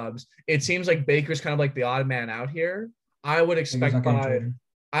signed Dobbs. It seems like Baker's kind of like the odd man out here. I would expect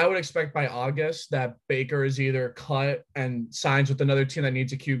by August that Baker is either cut and signs with another team that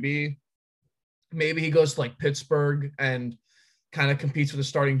needs a QB. Maybe he goes to like Pittsburgh and kind of competes for the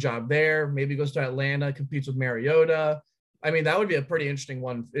starting job there. Maybe he goes to Atlanta, competes with Mariota. I mean, that would be a pretty interesting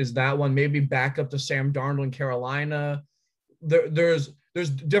one. Is that one maybe back up to Sam Darnold in Carolina? There's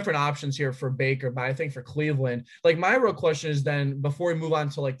different options here for Baker, but I think for Cleveland, like my real question is then before we move on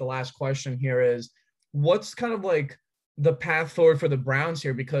to like the last question here is what's kind of like the path forward for the Browns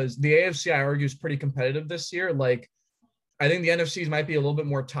here? Because the AFC, I argue, is pretty competitive this year. Like I think the NFCs might be a little bit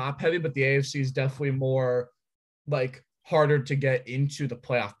more top heavy, but the AFC is definitely more like harder to get into the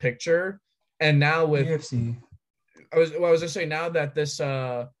playoff picture. And now with AFC. I was gonna say now that this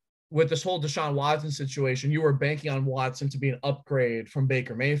with this whole Deshaun Watson situation, you were banking on Watson to be an upgrade from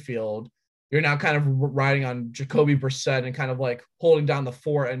Baker Mayfield. You're now kind of riding on Jacoby Brissett and kind of like holding down the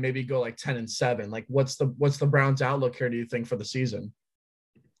fort and maybe go like 10-7. Like what's the Browns' outlook here, do you think, for the season?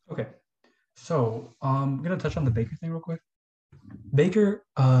 Okay. So I'm gonna touch on the Baker thing real quick. Baker,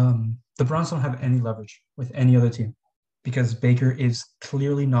 the Browns don't have any leverage with any other team because Baker is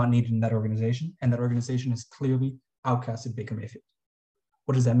clearly not needed in that organization, and that organization is clearly outcasted Baker Mayfield.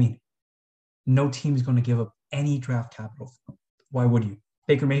 What does that mean? No team is going to give up any draft capital. Why would you?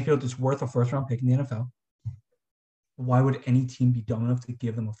 Baker Mayfield is worth a first-round pick in the NFL. Why would any team be dumb enough to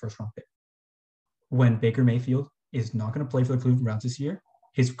give them a first-round pick? When Baker Mayfield is not going to play for the Cleveland Browns this year,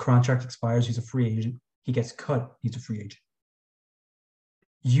 his contract expires, he's a free agent. He gets cut, he's a free agent.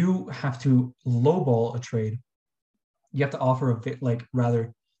 You have to lowball a trade. You have to offer a bit, like,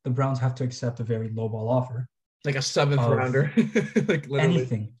 rather, the Browns have to accept a very lowball offer. Like a seventh rounder. Like literally.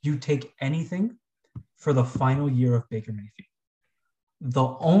 Anything. You take anything for the final year of Baker Mayfield.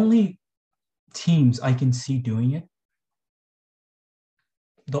 The only teams I can see doing it,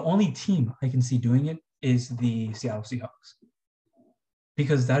 is the Seattle Seahawks.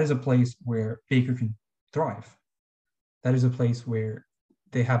 Because that is a place where Baker can thrive. That is a place where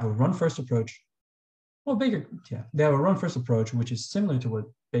they have a run-first approach. Well, they have a run-first approach, which is similar to what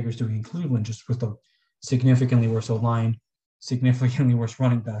Baker's doing in Cleveland, just with a significantly worse O-line, significantly worse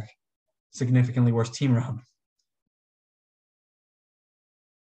running back, significantly worse team around.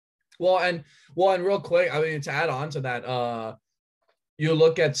 Well, and real quick, I mean, to add on to that, you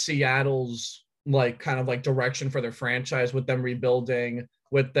look at Seattle's like kind of like direction for their franchise with them rebuilding,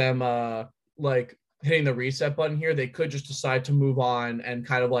 with them like hitting the reset button here. They could just decide to move on and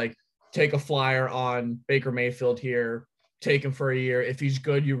kind of like take a flyer on Baker Mayfield here, take him for a year. If he's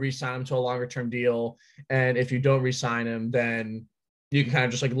good, you re-sign him to a longer term deal. And if you don't re-sign him, then you can kind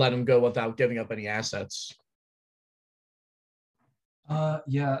of just like let him go without giving up any assets.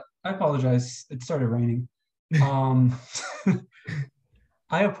 Yeah, I apologize. It started raining.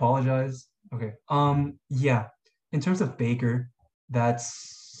 I apologize. Okay. Yeah. In terms of Baker,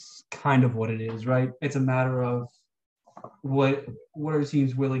 that's kind of what it is, right? It's a matter of what are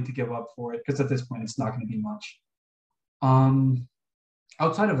teams willing to give up for it? Because at this point, it's not going to be much.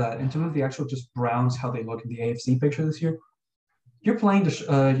 Outside of that, in terms of the actual just Browns, how they look in the AFC picture this year, you're playing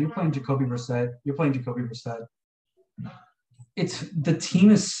Jacoby Brissett. It's the team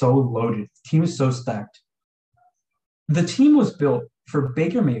is so loaded. The team is so stacked. The team was built for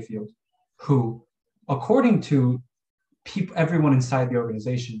Baker Mayfield, who, according to everyone inside the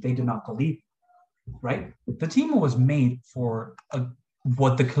organization, they did not believe, right? The team was made for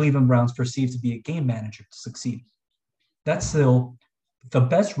what the Cleveland Browns perceive to be a game manager to succeed. That's still the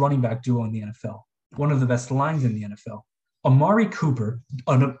best running back duo in the NFL, one of the best lines in the NFL. Amari Cooper,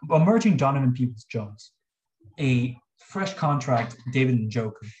 an emerging Donovan Peoples-Jones, a fresh contract, David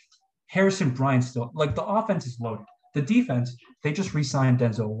Njoku, Harrison Bryant still. Like, the offense is loaded. The defense, they just re-signed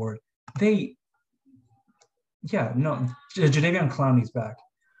Denzel Ward. Jadeveon Clowney's back.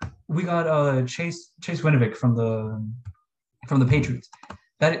 We got Chase Winovich from the Patriots.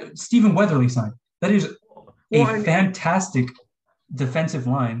 That Stephen Weatherly signed. That is a fantastic defensive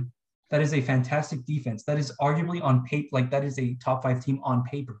line. That is a fantastic defense. That is arguably on paper, like that is a top 5 team on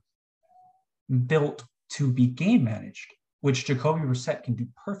paper, built to be game managed, which Jacoby Brissett can do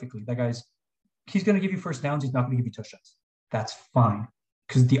perfectly. He's going to give you first downs. He's not going to give you touchdowns. That's fine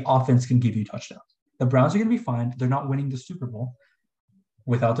because the offense can give you touchdowns. The Browns are going to be fine. They're not winning the Super Bowl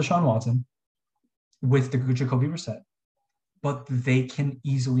without Deshaun Watson, with the Jacoby Brissett, but they can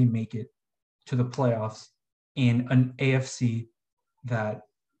easily make it to the playoffs in an AFC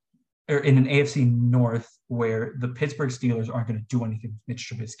North where the Pittsburgh Steelers aren't going to do anything with Mitch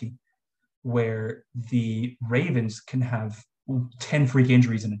Trubisky, where the Ravens can have 10 freak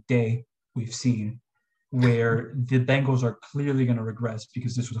injuries in a day, we've seen, where the Bengals are clearly going to regress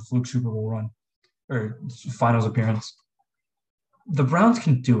because this was a fluke Super Bowl run or finals appearance. The Browns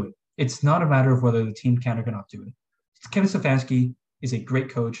can do it. It's not a matter of whether the team can or cannot do it. Kevin Stefanski is a great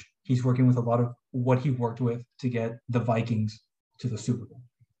coach. He's working with a lot of what he worked with to get the Vikings to the Super Bowl.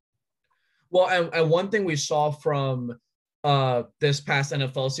 Well, and one thing we saw from this past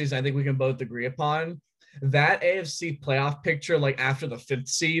NFL season, I think we can both agree upon, that AFC playoff picture, like after the 5th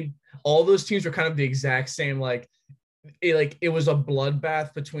seed, all those teams were kind of the exact same. Like it was a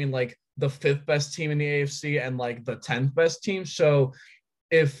bloodbath between like the 5th best team in the AFC and like the 10th best team. So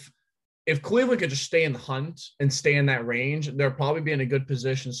if if Cleveland could just stay in the hunt and stay in that range, they'll probably be in a good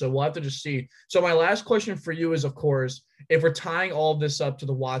position. So we'll have to just see. So my last question for you is, of course, if we're tying all of this up to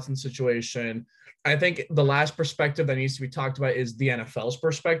the Watson situation, I think the last perspective that needs to be talked about is the NFL's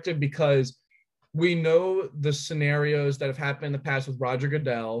perspective, because we know the scenarios that have happened in the past with Roger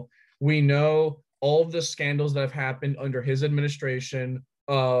Goodell. We know all of the scandals that have happened under his administration,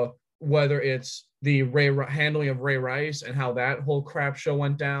 whether it's the handling of Ray Rice and how that whole crap show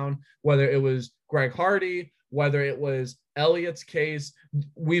went down, whether it was Greg Hardy, whether it was Elliott's case.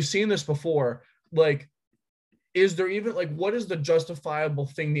 We've seen this before. Like, is there even, like, what is the justifiable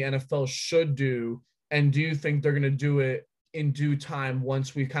thing the NFL should do? And do you think they're going to do it in due time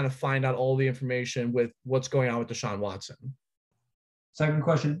once we kind of find out all the information with what's going on with Deshaun Watson? Second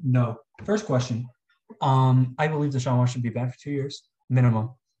question, no. First question, I believe Deshaun Watson should be banned for 2 years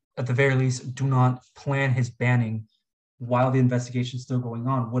minimum. At the very least, do not plan his banning while the investigation is still going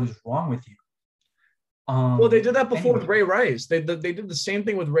on. What is wrong with you? Well, they did that before with Ray Rice. They did the same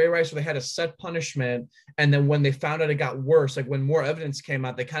thing with Ray Rice, where they had a set punishment, and then when they found out it got worse, like when more evidence came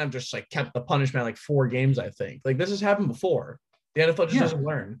out, they kind of just like kept the punishment like 4 games, I think. Like, this has happened before. The NFL just doesn't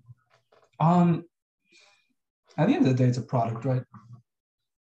learn. At the end of the day, it's a product, right?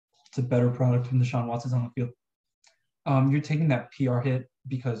 It's a better product when Deshaun Watson's on the field. You're taking that PR hit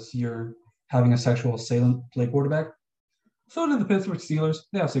because you're having a sexual assailant play quarterback. So did the Pittsburgh Steelers.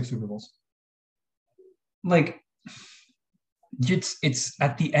 They have 6 Super Bowls. Like, it's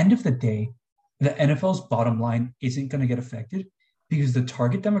at the end of the day, the NFL's bottom line isn't going to get affected because the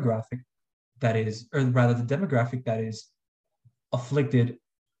target demographic that is, or rather the demographic that is afflicted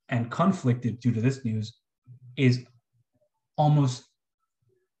and conflicted due to this news is almost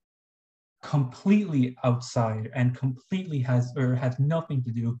completely outside and completely has nothing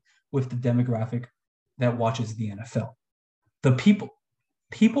to do with the demographic that watches the NFL. The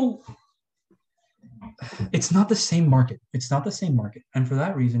people, it's not the same market. It's not the same market. And for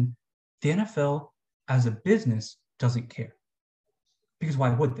that reason, the NFL as a business doesn't care. Because why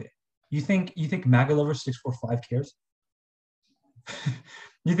would they? You think MAGA lover 645 cares?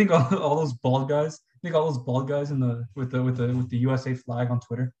 You think all those bald guys? You think all those bald guys with the USA flag on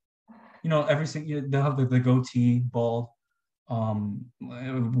Twitter? You know, they'll have the goatee, bald,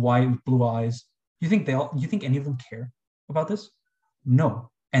 white, blue eyes. You think any of them care about this?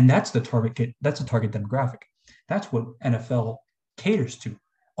 No. And that's the target demographic. That's what NFL caters to.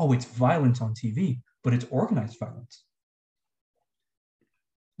 Oh, it's violence on TV, but it's organized violence.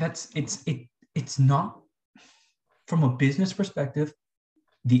 It's not, from a business perspective,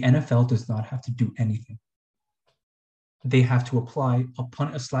 the NFL does not have to do anything. They have to apply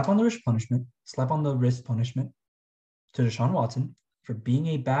a slap on the wrist punishment to Deshaun Watson for being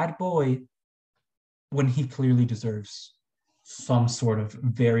a bad boy when he clearly deserves some sort of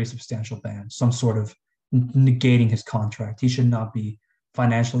very substantial ban, some sort of negating his contract. He should not be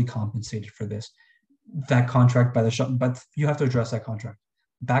financially compensated for this. That contract but you have to address that contract.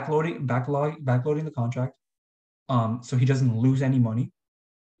 Backloading the contract, so he doesn't lose any money.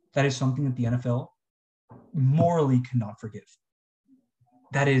 That is something that the NFL morally cannot forgive.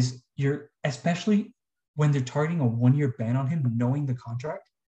 That is, especially when they're targeting a 1-year ban on him, knowing the contract.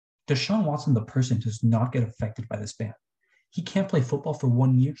 Deshaun Watson, the person, does not get affected by this ban. He can't play football for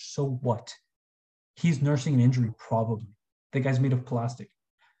 1 year, so what? He's nursing an injury, probably. The guy's made of plastic.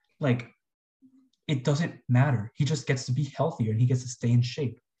 Like, it doesn't matter. He just gets to be healthier and he gets to stay in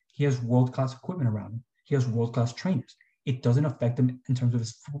shape. He has world-class equipment around him. He has world-class trainers. It doesn't affect him in terms of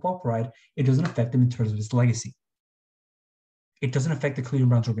his football pride. It doesn't affect him in terms of his legacy. It doesn't affect the Cleveland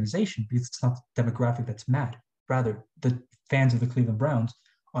Browns organization because it's not the demographic that's mad. Rather, the fans of the Cleveland Browns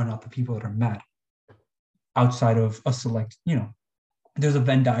are not the people that are mad. Outside of a select, there's a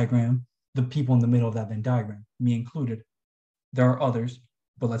Venn diagram, the people in the middle of that Venn diagram, me included. There are others,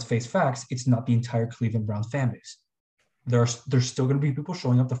 but let's face facts, it's not the entire Cleveland Browns fan base. There's still going to be people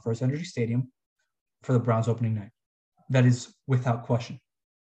showing up to First Energy Stadium for the Browns opening night. That is without question.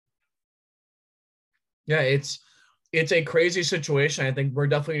 Yeah, it's a crazy situation. I think we're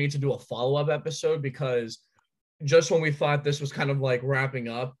definitely need to do a follow-up episode because just when we thought this was kind of like wrapping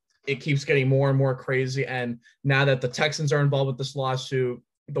up, it keeps getting more and more crazy. And now that the Texans are involved with this lawsuit,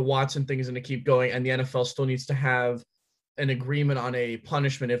 the Watson thing is going to keep going, and the NFL still needs to have an agreement on a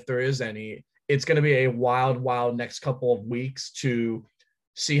punishment if there is any. It's going to be a wild next couple of weeks to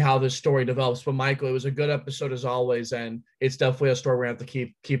see how this story develops. But Michael, it was a good episode as always, and it's definitely a story we're going to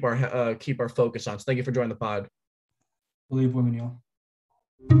have to keep our focus on. So thank you for joining the pod. Believe women,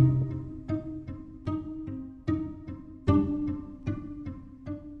 y'all.